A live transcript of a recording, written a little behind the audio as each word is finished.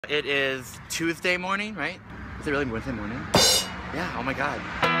It is Tuesday morning, right? Is it really Wednesday morning? Yeah, oh my god.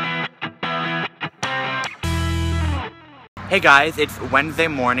 Hey guys, it's Wednesday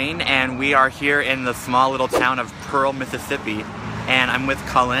morning and we are here in the small little town of Pearl, Mississippi, and I'm with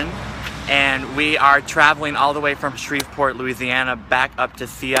Cullen, and we are traveling all the way from Shreveport, Louisiana back up to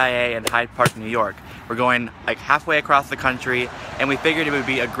CIA and Hyde Park, New York. We're going like halfway across the country and we figured it would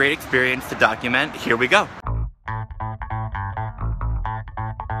be a great experience to document. Here we go.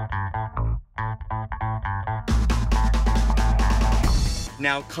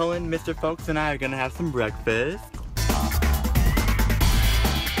 Now Cullen, Mr. Folks, and I are gonna have some breakfast.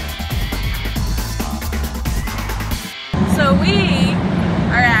 So we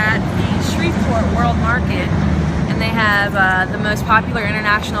are at the Shreveport World Market, and they have the most popular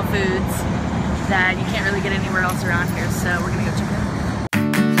international foods that you can't really get anywhere else around here, so we're gonna go check it out.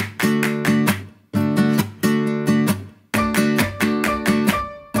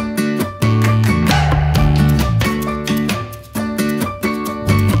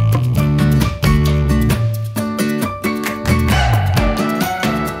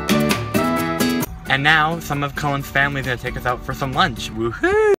 And now, some of Cullen's family is going to take us out for some lunch.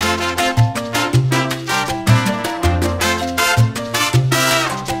 Woohoo!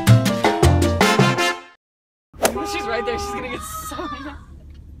 She's right there, she's gonna get so mad.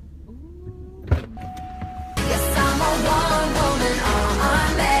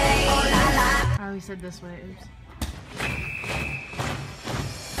 Oh, he said this way, oops.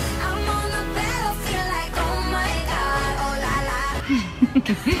 I'm on the battlefield like, oh my god, oh la la.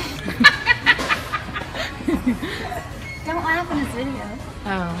 Don't laugh in this video.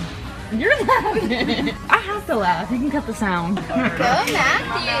 Oh. You're laughing. I have to laugh. You can cut the sound. Go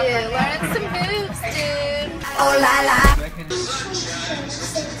Matthew. Learn some moves, dude. Oh la la.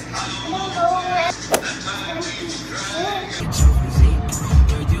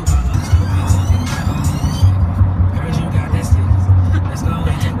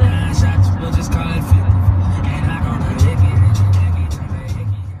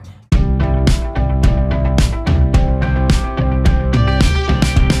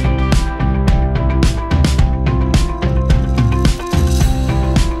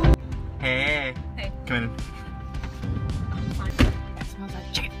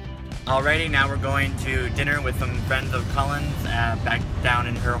 Alrighty, now we're going to dinner with some friends of Cullen's back down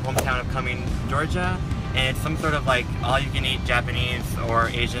in her hometown of Cumming, Georgia. And it's some sort of like all-you-can-eat Japanese or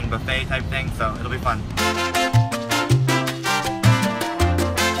Asian buffet type thing, so it'll be fun.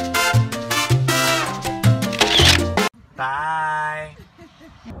 Bye!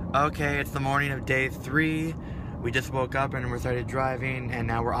 Okay, it's the morning of day 3. We just woke up and we started driving, and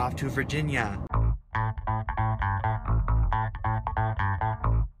now we're off to Virginia.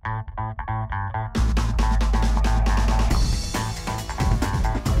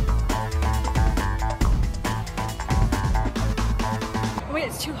 Wait,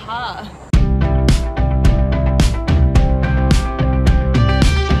 it's too hot.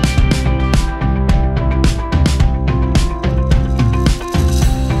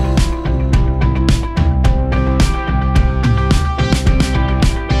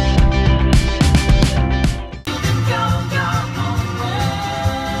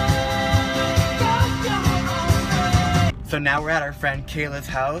 So now we're at our friend Kayla's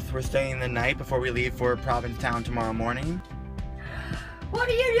house. We're staying the night before we leave for Provincetown tomorrow morning. What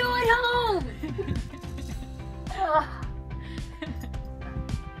are you doing home?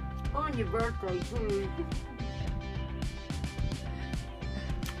 On your birthday, too.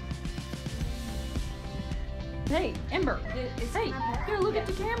 Hey, Ember. Hey, here, look at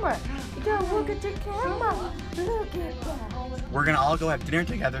the camera. You gotta look at the camera. Look at that. We're gonna all go have dinner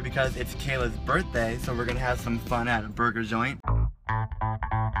together because it's Kayla's birthday, so we're gonna have some fun at a burger joint.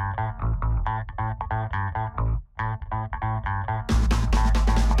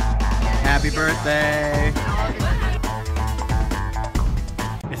 Happy birthday!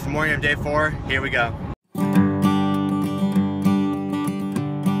 It's the morning of day 4. Here we go.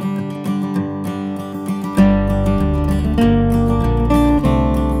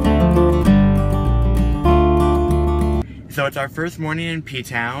 So it's our first morning in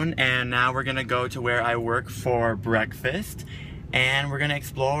P-Town, and now we're gonna go to where I work for breakfast, and we're gonna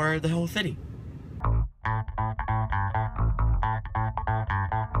explore the whole city.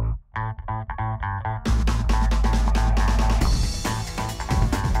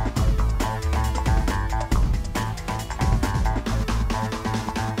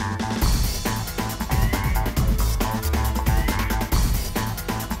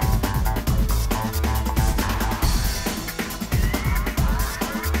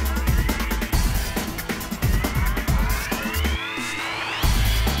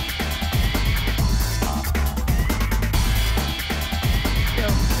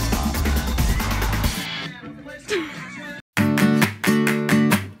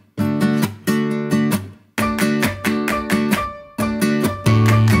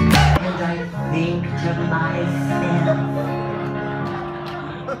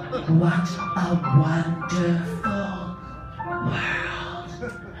 What a wonderful world.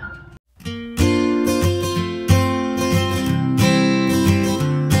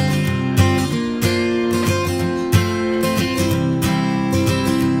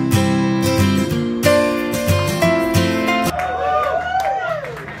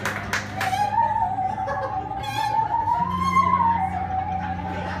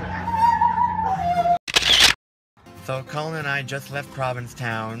 So Cullen and I just left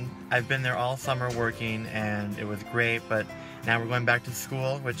Provincetown. I've been there all summer working and it was great, but now we're going back to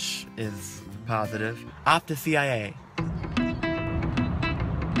school, which is positive. Off to CIA.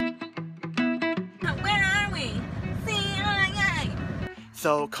 Where are we? CIA!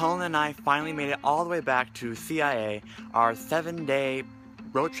 So Cullen and I finally made it all the way back to CIA. Our 7-day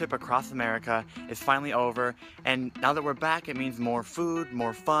road trip across America is finally over, and now that we're back, it means more food,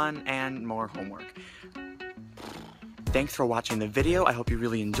 more fun, and more homework. Thanks for watching the video. I hope you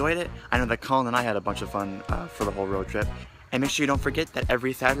really enjoyed it. I know that Cullen and I had a bunch of fun for the whole road trip. And make sure you don't forget that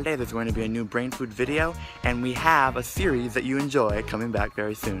every Saturday there's going to be a new brain food video, and we have a series that you enjoy coming back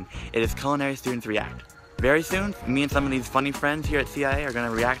very soon. It is Culinary Students React. Very soon, me and some of these funny friends here at CIA are going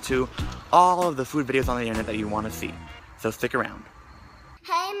to react to all of the food videos on the internet that you want to see. So stick around.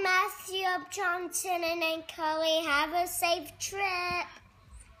 Hey, Matthew, Johnson, and Aunt Chloe, have a safe trip.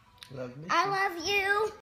 Love me. I love you.